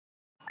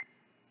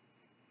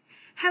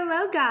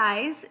Hello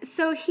guys,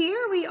 so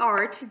here we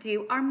are to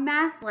do our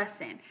math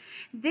lesson.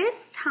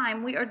 This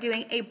time we are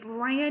doing a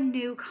brand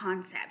new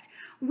concept.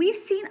 We've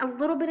seen a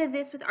little bit of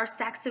this with our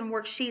Saxon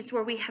worksheets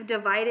where we have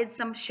divided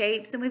some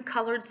shapes and we've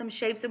colored some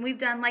shapes and we've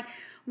done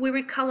where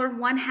we've colored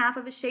one half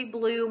of a shape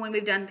blue when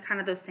we've done kind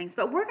of those things,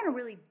 but we're gonna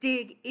really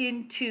dig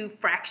into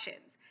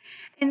fractions.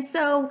 And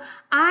so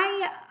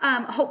I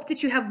hope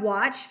that you have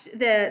watched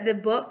the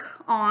book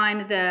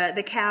on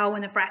the cow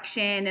and the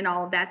fraction and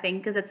all of that thing,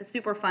 because it's a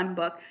super fun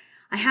book.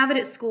 I have it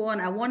at school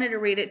and I wanted to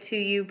read it to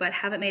you, but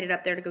haven't made it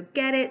up there to go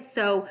get it.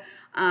 So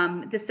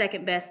the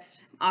second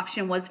best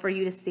option was for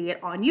you to see it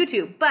on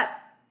YouTube. But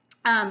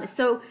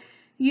so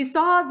you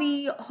saw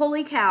the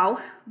holy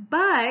cow,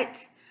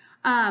 but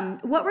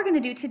what we're going to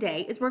do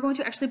today is we're going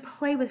to actually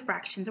play with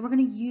fractions, and we're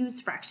going to use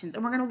fractions,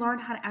 and we're going to learn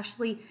how to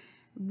actually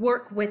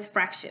work with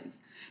fractions.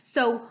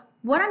 So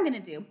what I'm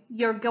going to do,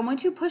 you're going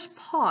to push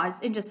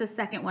pause in just a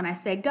second when I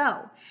say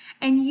go,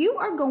 and you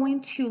are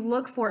going to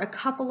look for a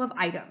couple of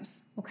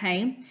items,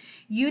 okay?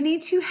 You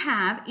need to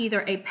have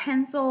either a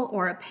pencil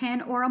or a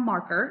pen or a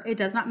marker. It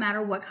does not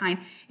matter what kind.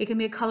 It can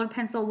be a colored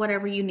pencil,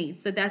 whatever you need.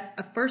 So that's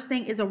a first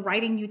thing is a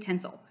writing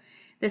utensil.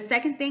 The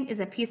second thing is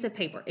a piece of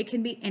paper. It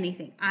can be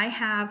anything. I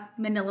have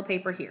manila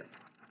paper here,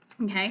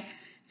 okay?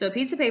 So a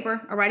piece of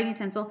paper, a writing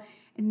utensil,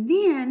 and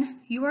then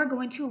you are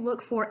going to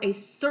look for a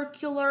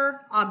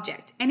circular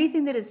object,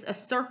 anything that is a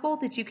circle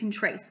that you can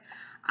trace.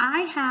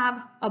 I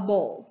have a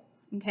bowl,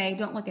 okay?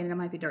 Don't look at it, it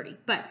might be dirty,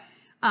 but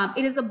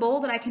it is a bowl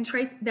that I can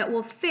trace that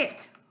will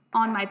fit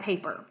on my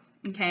paper,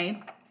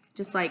 okay?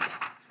 Just like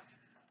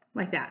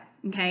that,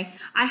 okay?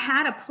 I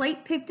had a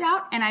plate picked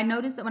out, and I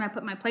noticed that when I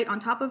put my plate on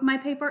top of my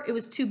paper, it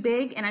was too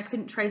big, and I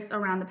couldn't trace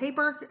around the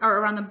paper or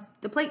around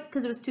the plate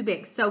because it was too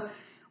big. So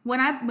when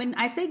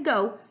I say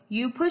go,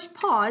 you push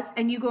pause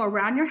and you go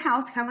around your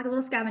house, kind of like a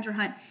little scavenger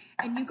hunt,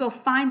 and you go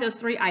find those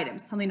three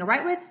items: something to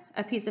write with,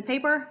 a piece of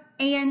paper,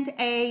 and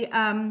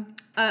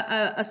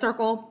a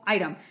circle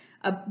item,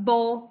 a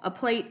bowl, a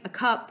plate, a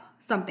cup,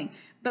 something.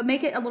 But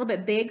make it a little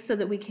bit big so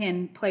that we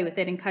can play with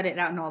it and cut it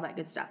out and all that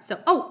good stuff. So,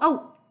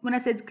 when I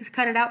said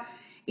cut it out,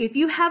 if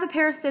you have a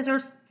pair of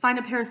scissors, find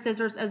a pair of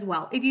scissors as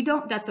well. If you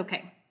don't, that's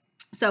okay.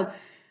 So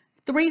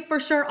 3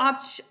 for sure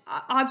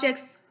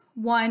objects,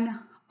 1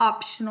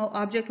 optional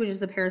object, which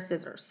is a pair of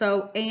scissors.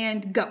 So,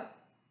 and go.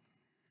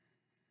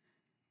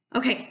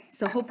 Okay,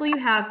 so hopefully you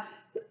have,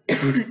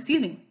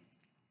 excuse me,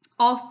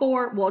 all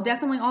 4, well,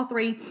 definitely all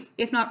 3,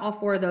 if not all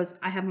 4 of those.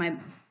 I have my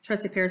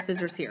trusted pair of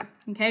scissors here.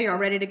 Okay, you're all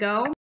ready to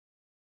go?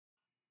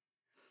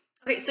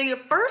 Okay, so your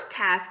first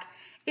task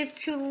is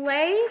to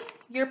lay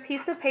your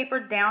piece of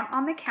paper down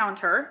on the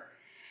counter,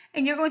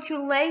 and you're going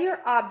to lay your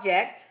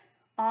object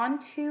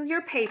onto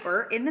your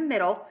paper in the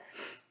middle,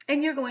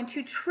 and you're going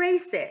to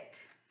trace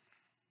it.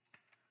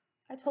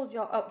 I told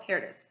y'all, oh, here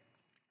it is.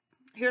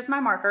 Here's my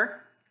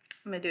marker.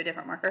 I'm gonna do a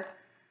different marker.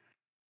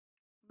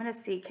 I'm gonna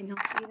see, can y'all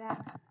see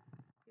that?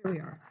 Here we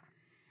are.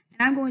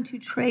 And I'm going to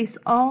trace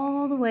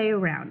all the way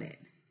around it.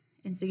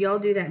 And so y'all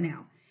do that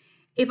now.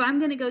 If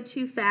I'm gonna go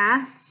too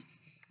fast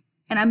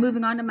and I'm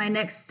moving on to my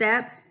next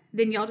step,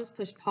 then y'all just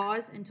push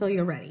pause until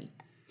you're ready.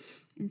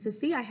 And so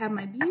see, I have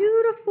my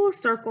beautiful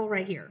circle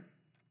right here,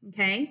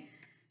 okay?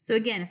 So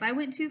again, if I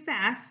went too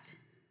fast,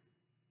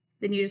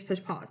 then you just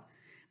push pause.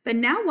 But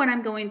now what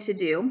I'm going to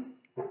do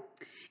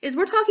is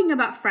we're talking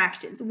about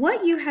fractions.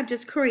 What you have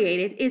just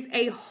created is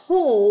a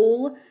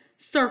whole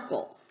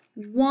circle,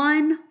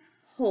 one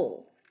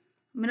whole.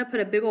 I'm going to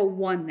put a big old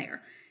 1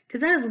 there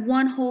because that is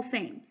one whole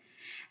thing.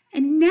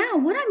 And now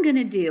what I'm going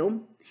to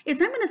do is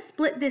I'm going to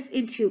split this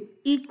into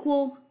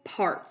equal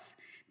parts.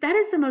 That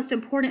is the most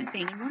important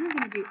thing. And what I'm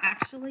going to do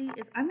actually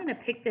is I'm going to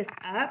pick this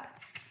up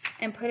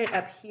and put it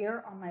up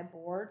here on my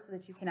board so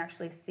that you can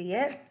actually see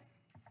it.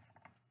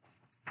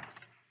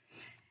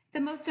 The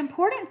most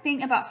important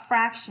thing about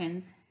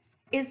fractions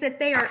is that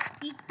they are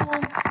equal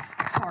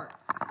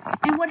parts.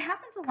 And what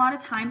happens a lot of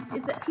times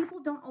is that people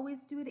don't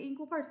always do it in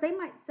equal parts. They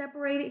might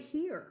separate it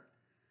here,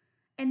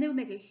 and they would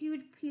make a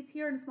huge piece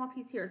here and a small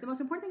piece here. The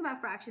most important thing about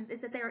fractions is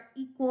that they are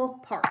equal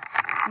parts,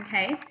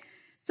 okay?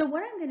 So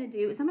what I'm going to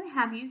do is I'm going to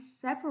have you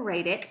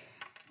separate it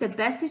the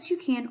best that you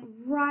can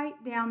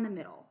right down the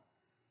middle,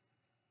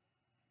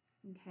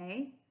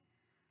 okay?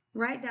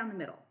 Right down the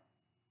middle.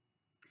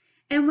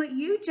 And what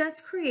you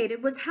just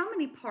created was how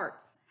many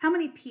parts? How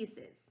many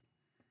pieces?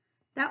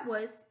 That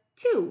was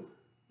 2,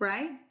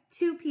 right?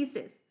 2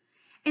 pieces.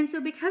 And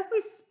so because we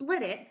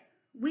split it,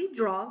 we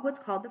draw what's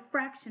called the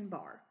fraction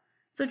bar.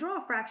 So draw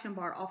a fraction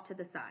bar off to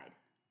the side.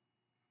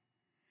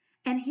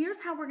 And here's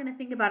how we're going to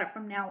think about it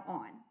from now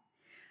on.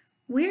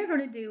 We're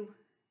going to do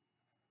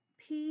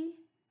P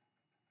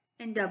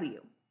and W.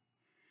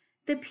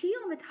 The P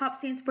on the top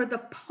stands for the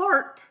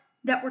part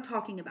that we're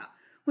talking about.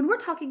 When we're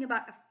talking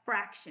about a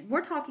fraction,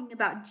 we're talking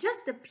about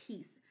just a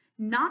piece,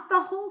 not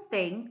the whole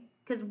thing,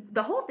 because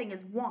the whole thing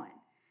is 1.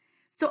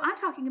 So I'm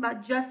talking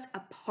about just a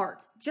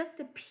part, just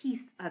a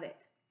piece of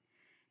it.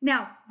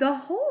 Now, the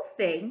whole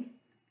thing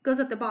goes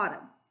at the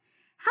bottom.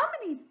 How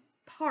many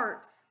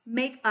parts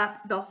make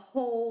up the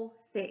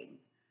whole thing?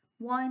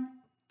 1,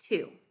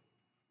 2.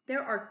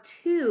 there are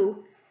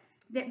two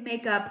that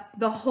make up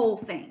the whole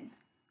thing,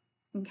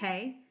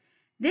 okay?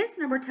 This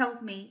number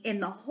tells me in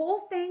the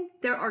whole thing,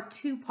 there are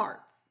two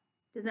parts.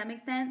 Does that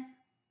make sense?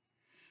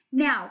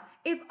 Now,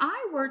 if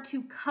I were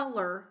to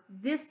color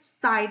this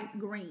side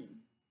green,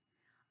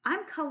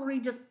 I'm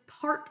coloring just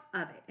part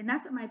of it, and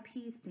that's what my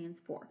P stands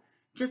for,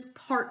 just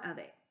part of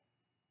it,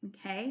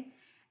 okay?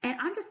 And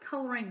I'm just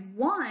coloring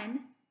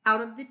one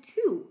out of the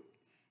two.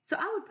 So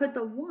I would put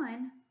the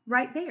one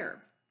right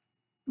there,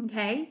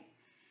 okay?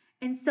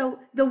 And so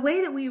the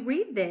way that we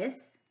read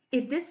this,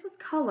 if this was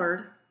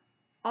colored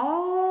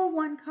all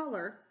one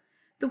color,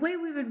 the way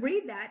we would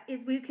read that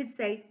is we could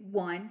say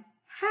 1/2.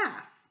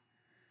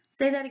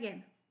 Say that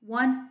again,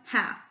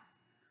 1/2.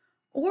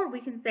 Or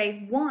we can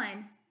say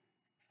 1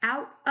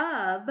 out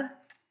of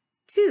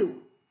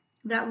 2.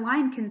 That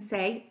line can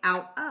say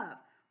out of,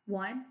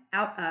 1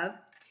 out of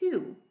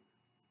 2.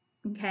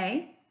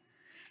 Okay?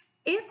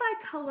 If I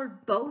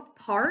colored both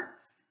parts,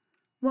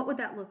 what would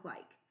that look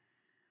like?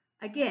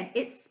 Again,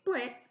 it's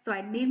split, so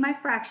I need my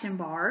fraction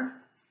bar.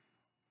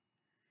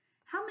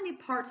 How many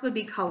parts would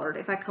be colored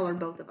if I colored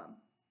both of them?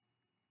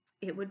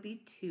 It would be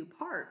 2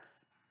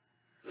 parts.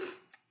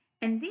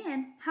 And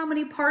then, how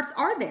many parts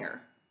are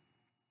there?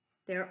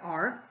 There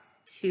are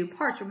 2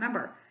 parts.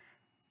 Remember,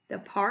 the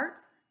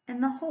parts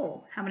and the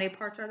whole. How many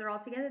parts are there all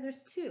together?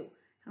 There's 2.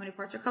 How many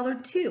parts are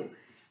colored? 2.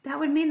 That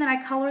would mean that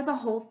I color the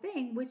whole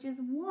thing, which is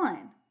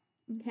 1.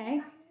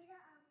 Okay?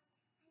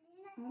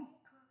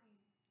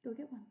 Go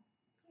get one.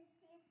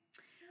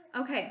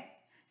 Okay,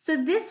 so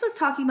this was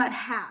talking about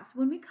halves.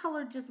 When we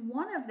color just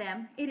one of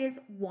them, it is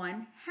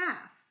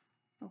 1/2.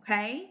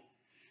 Okay?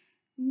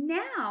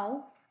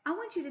 Now, I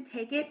want you to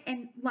take it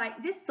and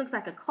this looks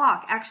like a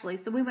clock actually.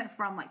 So we went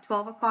from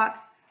 12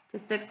 o'clock to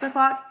 6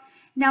 o'clock.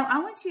 Now I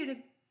want you to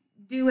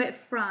do it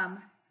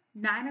from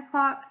 9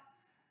 o'clock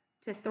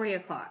to 3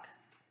 o'clock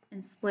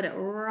and split it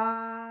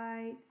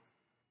right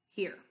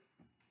here.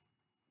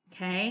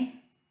 Okay?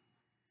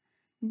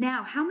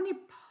 Now, how many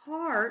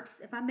parts,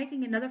 if I'm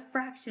making another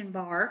fraction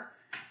bar,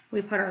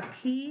 we put our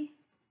P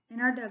and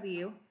our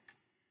W.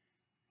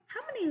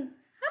 How many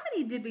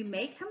did we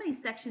make? How many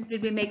sections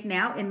did we make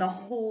now in the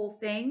whole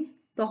thing?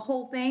 The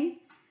whole thing?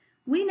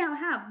 We now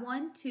have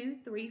 1, 2,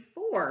 3,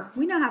 4.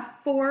 We now have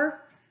 4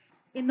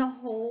 in the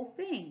whole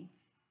thing.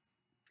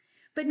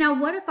 But now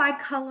what if I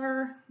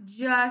color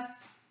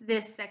just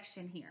this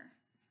section here?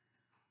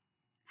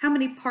 How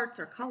many parts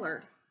are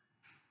colored?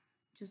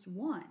 Just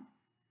 1.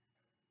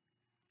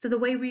 So the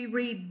way we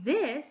read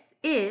this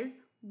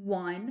is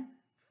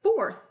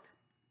 1/4.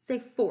 Say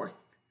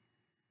fourth.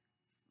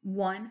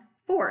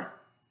 1/4.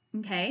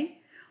 Okay?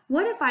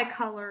 What if I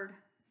colored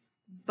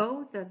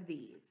both of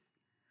these?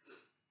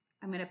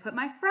 I'm going to put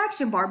my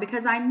fraction bar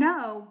because I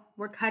know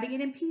we're cutting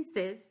it in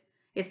pieces.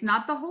 It's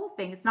not the whole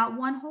thing. It's not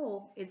one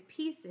whole. It's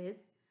pieces.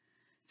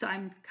 So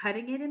I'm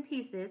cutting it in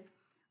pieces.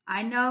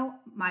 I know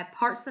my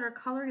parts that are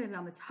colored are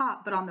on the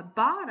top, but on the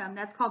bottom,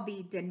 that's called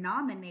the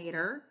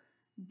denominator,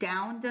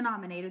 down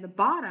denominator. The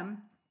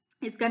bottom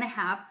is going to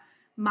have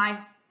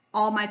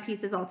all my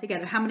pieces all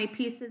together. How many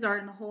pieces are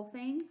in the whole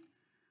thing?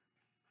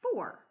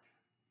 4.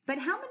 But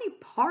how many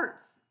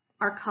parts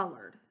are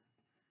colored?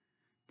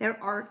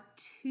 There are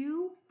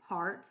 2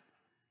 parts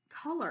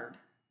colored.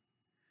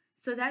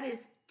 So that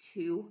is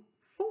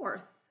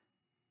 2/4.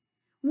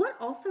 What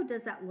also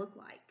does that look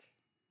like?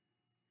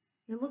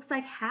 It looks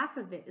like half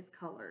of it is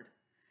colored.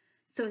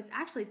 So it's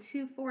actually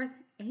 2/4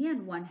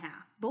 and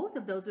 1/2. Both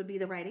of those would be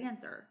the right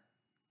answer.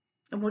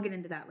 And we'll get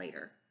into that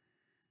later.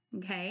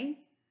 Okay?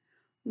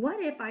 What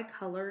if I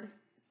colored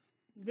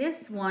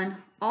this one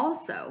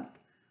also?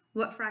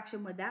 What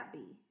fraction would that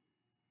be?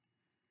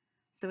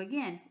 So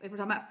again, if we're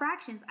talking about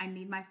fractions, I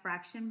need my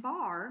fraction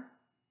bar.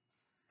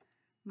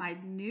 My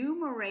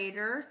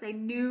numerator, say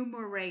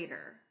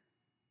numerator.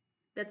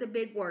 That's a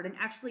big word, and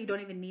actually you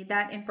don't even need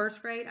that in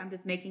first grade. I'm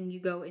just making you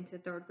go into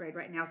 3rd grade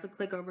right now, so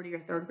click over to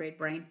your 3rd grade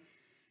brain.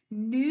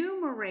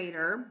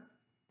 Numerator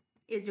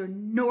is your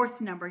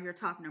north number, your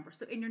top number.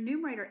 So in your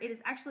numerator, it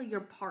is actually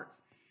your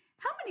parts.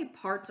 How many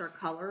parts are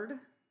colored?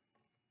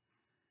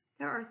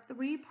 There are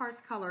 3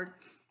 parts colored.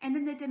 And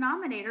then the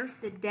denominator,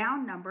 the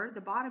down number,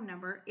 the bottom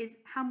number, is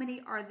how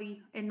many are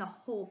in the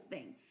whole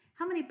thing.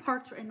 How many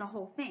parts are in the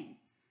whole thing?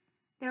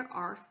 There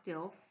are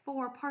still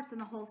 4 parts in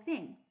the whole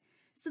thing.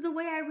 So the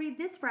way I read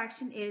this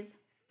fraction is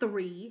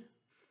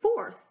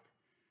 3/4.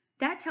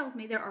 That tells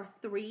me there are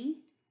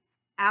 3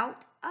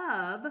 out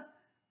of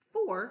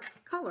 4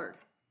 colored.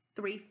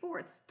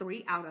 3/4,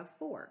 3 out of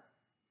 4.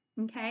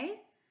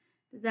 Okay?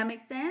 Does that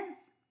make sense?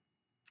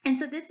 And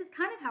so this is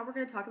kind of how we're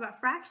going to talk about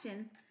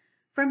fractions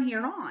from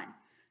here on.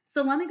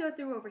 So let me go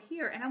through over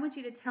here, and I want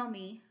you to tell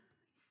me,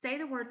 say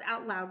the words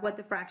out loud what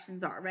the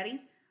fractions are.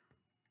 Ready?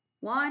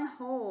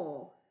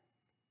 1/2,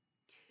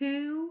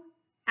 2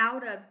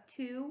 out of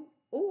 2,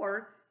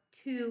 or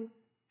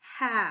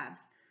 2/2.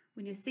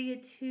 When you see a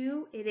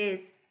 2, it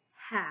is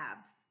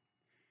halves.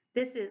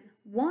 This is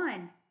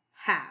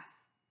 1/2.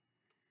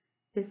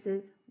 This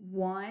is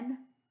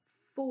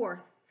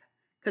 1/4,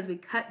 because we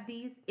cut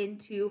these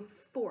into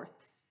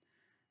fourths.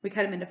 We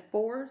cut them into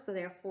 4, so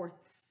they are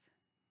fourths.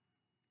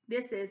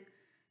 This is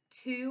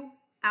 2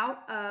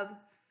 out of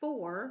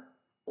 4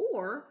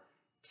 or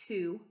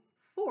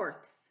 2/4.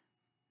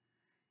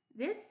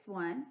 This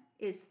one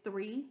is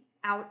 3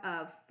 out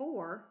of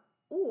 4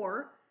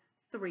 or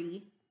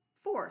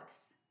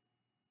 3/4.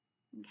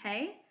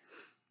 Okay,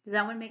 does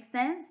that one make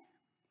sense?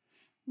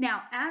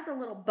 Now, as a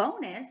little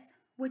bonus,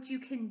 what you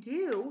can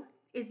do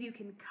is you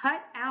can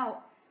cut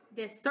out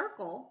this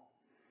circle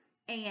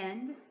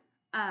and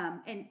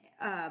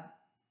cut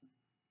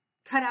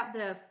out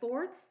the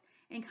fourths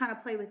and kind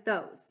of play with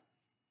those.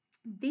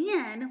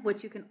 Then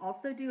what you can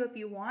also do if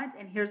you want,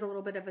 and here's a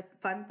little bit of a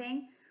fun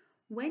thing,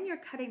 when you're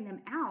cutting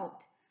them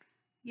out,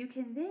 you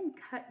can then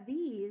cut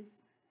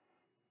these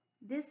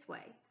this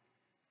way.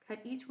 Cut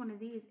each one of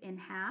these in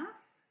half.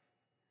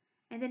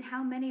 And then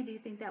how many do you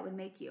think that would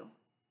make you?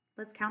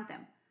 Let's count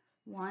them.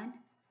 1,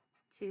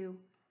 2,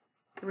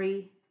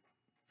 3,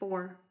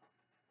 4,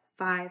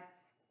 5,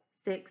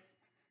 6,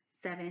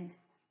 7,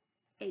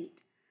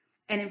 8.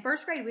 And in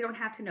first grade, we don't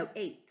have to know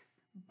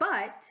eighths,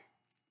 but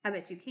I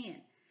bet you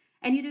can.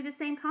 And you do the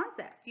same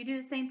concept. You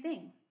do the same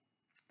thing.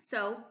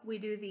 So we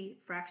do the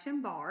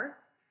fraction bar.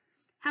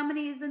 How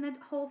many is in the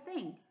whole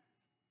thing?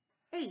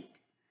 8.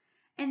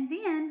 And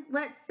then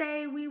let's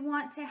say we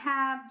want to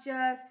have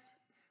just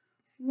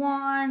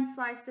 1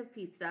 slice of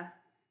pizza.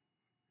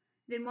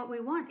 Then what we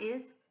want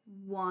is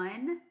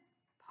 1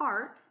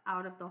 part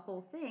out of the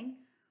whole thing,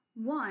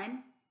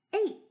 1/8.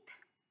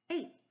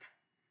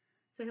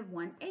 So we have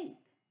 1/8.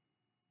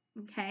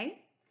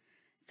 Okay?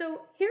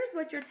 So here's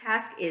what your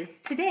task is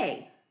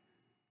today.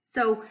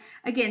 So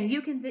again,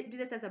 you can do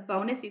this as a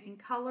bonus. You can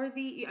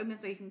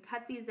you can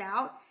cut these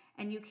out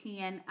and you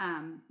can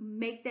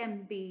make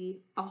them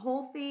be a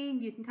whole thing.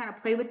 You can kind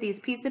of play with these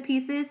pizza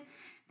pieces.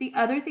 The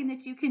other thing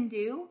that you can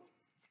do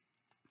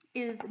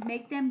is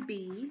make them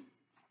be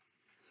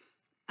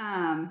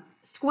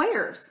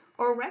squares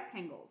or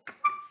rectangles.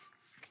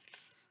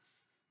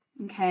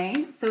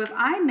 Okay, so if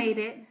I made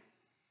it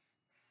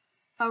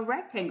a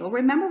rectangle,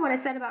 remember what I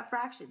said about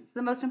fractions.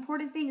 The most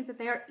important thing is that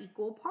they are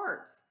equal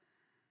parts.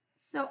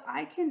 So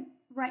I can,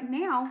 right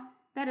now,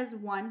 that is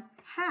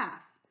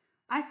 1/2.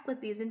 I split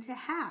these into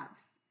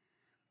halves.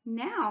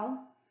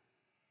 Now,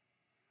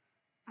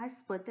 I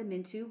split them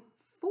into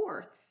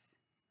fourths.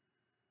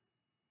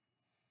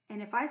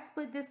 And if I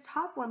split this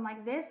top one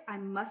like this, I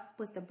must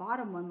split the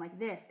bottom one like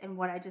this. And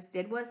what I just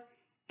did was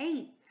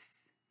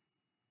eighths.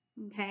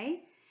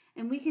 Okay?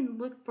 And we can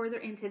look further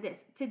into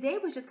this. Today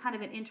was just kind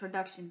of an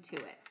introduction to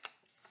it.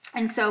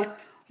 And so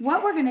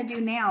what we're going to do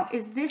now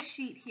is this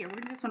sheet here. We're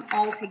going to do this one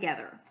all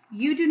together.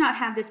 You do not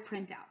have this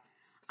printout.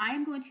 I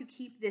am going to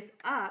keep this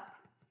up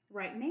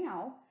right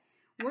now.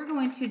 We're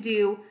going to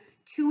do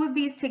 2 of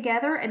these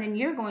together, and then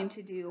you're going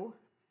to do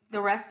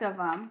the rest of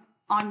them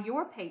on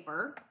your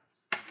paper.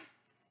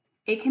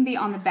 It can be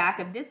on the back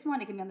of this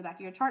one. It can be on the back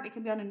of your chart. It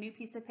can be on a new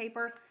piece of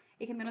paper.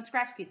 It can be on a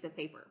scratch piece of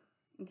paper.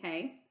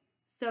 Okay?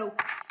 So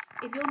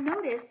if you'll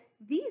notice,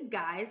 these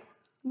guys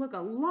look a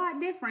lot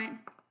different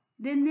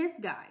than this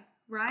guy,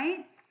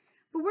 right?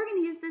 But we're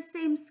going to use the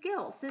same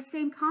skills, the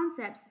same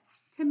concepts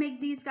to make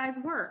these guys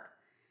work.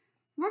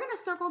 We're going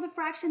to circle the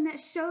fraction that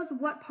shows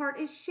what part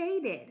is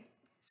shaded.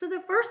 So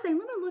the first thing,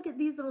 let me look at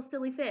these little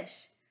silly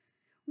fish.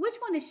 Which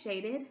one is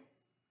shaded?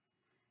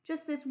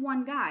 Just this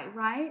one guy,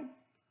 right?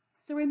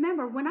 So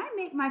remember, when I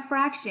make my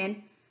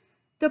fraction,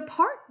 the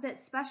part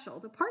that's special,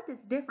 the part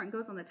that's different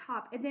goes on the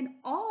top, and then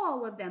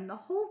all of them, the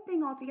whole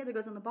thing all together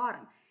goes on the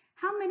bottom.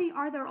 How many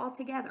are there all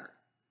together?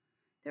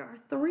 There are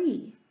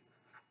 3.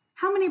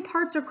 How many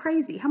parts are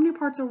crazy? How many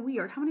parts are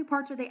weird? How many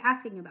parts are they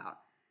asking about?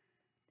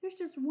 There's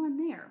just 1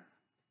 there.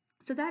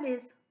 So that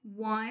is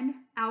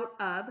 1 out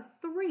of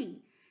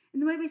 3.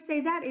 And the way we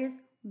say that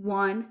is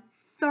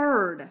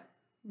 1/3.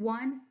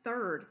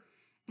 1/3.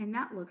 And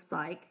that looks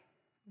like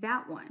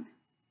that one.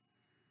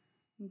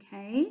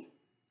 Okay?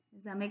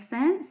 Does that make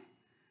sense?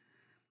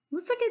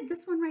 Let's look at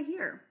this one right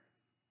here.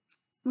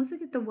 Let's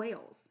look at the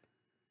whales.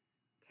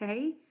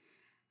 Okay?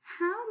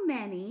 How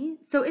many,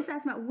 so it's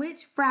asking about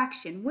which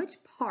fraction,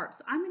 which part.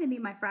 So I'm going to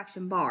need my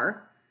fraction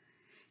bar.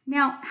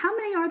 Now, how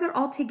many are there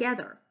all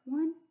together?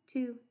 1,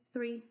 2,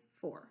 3,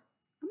 4.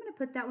 I'm going to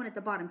put that one at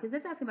the bottom because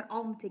it's asking about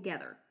all of them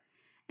together.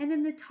 And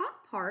then the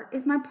top part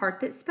is my part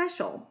that's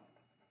special.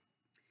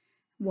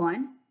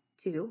 1,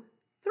 2,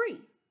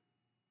 3.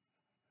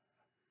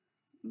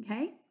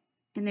 Okay?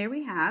 And there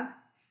we have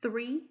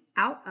 3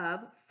 out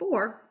of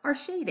 4 are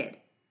shaded.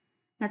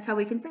 That's how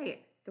we can say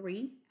it.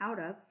 3 out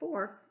of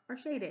 4 are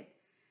shaded.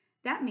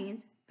 That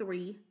means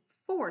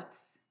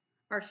 3/4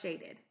 are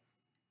shaded.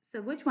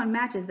 So which one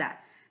matches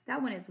that?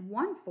 That one is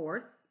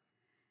 1/4.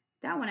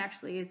 That one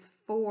actually is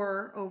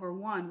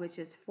 4/1, which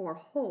is 4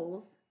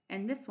 wholes.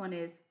 And this one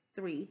is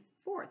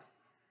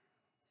 3/4.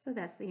 So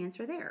that's the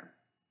answer there.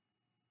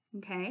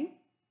 Okay?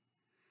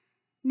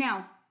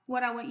 Now,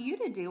 what I want you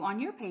to do on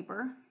your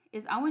paper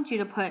is I want you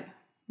to put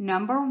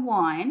number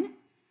 1,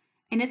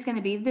 and it's going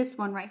to be this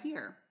one right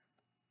here.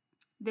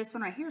 This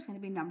one right here is going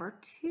to be number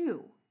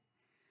 2.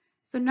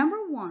 So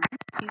number 1,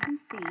 you can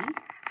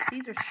see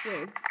These are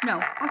squids.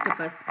 No,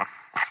 octopus.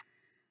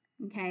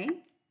 Okay.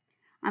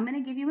 I'm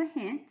going to give you a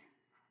hint.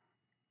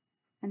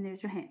 And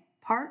there's your hint.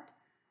 Part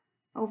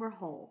over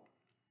whole.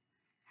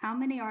 How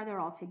many are there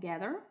all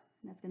together?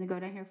 And that's going to go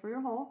down here for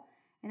your whole.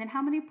 And then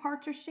how many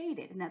parts are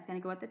shaded? And that's going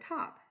to go at the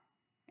top.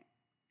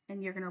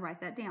 And you're going to write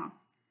that down.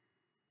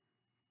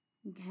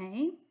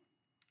 Okay.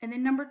 And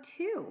then number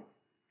 2.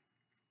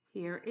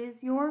 Here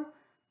is your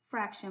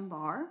fraction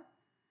bar,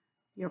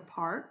 your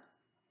part,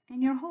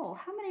 and your whole.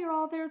 How many are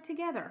all there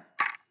together?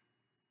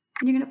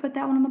 And you're going to put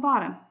that one on the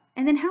bottom.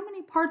 And then how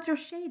many parts are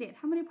shaded?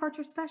 How many parts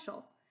are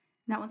special?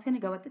 And that one's going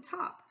to go at the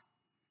top.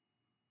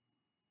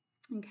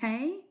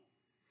 Okay?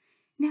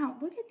 Now,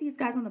 look at these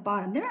guys on the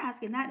bottom. They're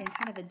asking that in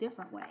kind of a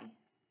different way.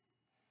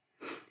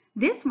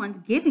 This one's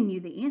giving you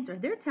the answer.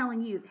 They're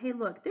telling you, hey,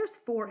 look, there's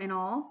 4 in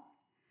all.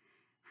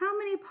 How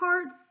many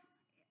parts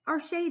are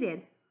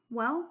shaded?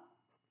 Well,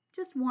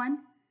 just 1.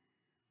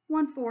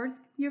 1/4.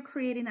 You're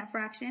creating that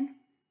fraction.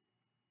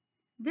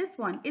 This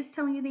one is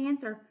telling you the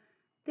answer.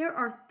 There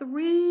are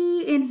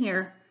 3 in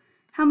here.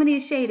 How many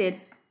is shaded?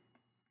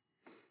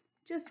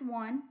 Just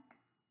 1.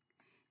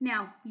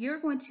 Now, you're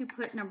going to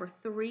put number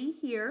 3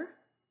 here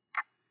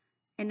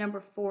and number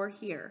 4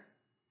 here.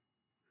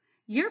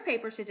 Your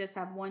paper should just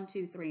have 1,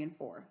 2, 3, and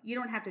 4. You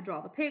don't have to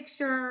draw the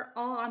picture.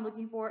 All I'm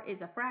looking for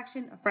is a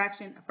fraction, a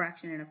fraction, a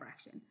fraction, and a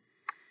fraction.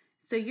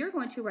 So you're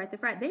going to write the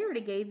fraction. They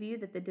already gave you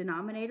that the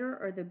denominator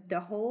or the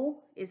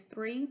whole is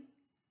 3.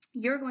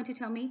 You're going to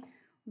tell me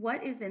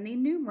what is in the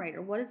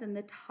numerator, what is in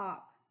the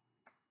top.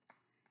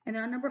 And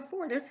then on number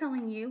 4, they're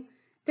telling you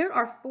there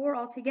are 4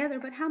 altogether,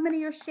 but how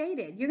many are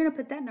shaded? You're going to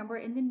put that number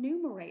in the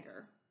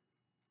numerator.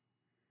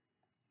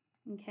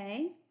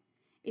 Okay?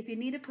 If you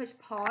need to push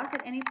pause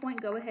at any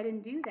point, go ahead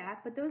and do that.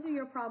 But those are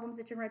your problems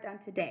that you're going to write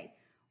down today.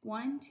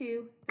 1,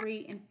 2,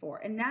 3, and 4.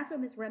 And that's what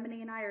Miss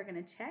Remini and I are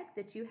going to check,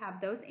 that you have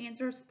those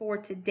answers for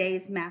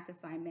today's math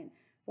assignment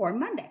for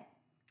Monday.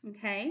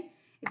 Okay?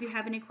 If you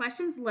have any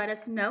questions, let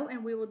us know,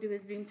 and we will do a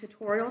Zoom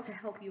tutorial to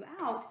help you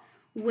out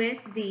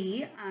with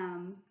the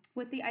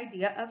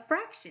idea of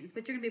fractions.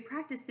 But you're going to be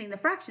practicing the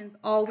fractions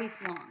all week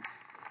long.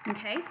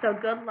 Okay? So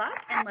good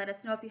luck, and let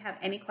us know if you have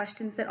any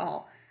questions at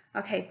all.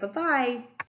 Okay, bye-bye.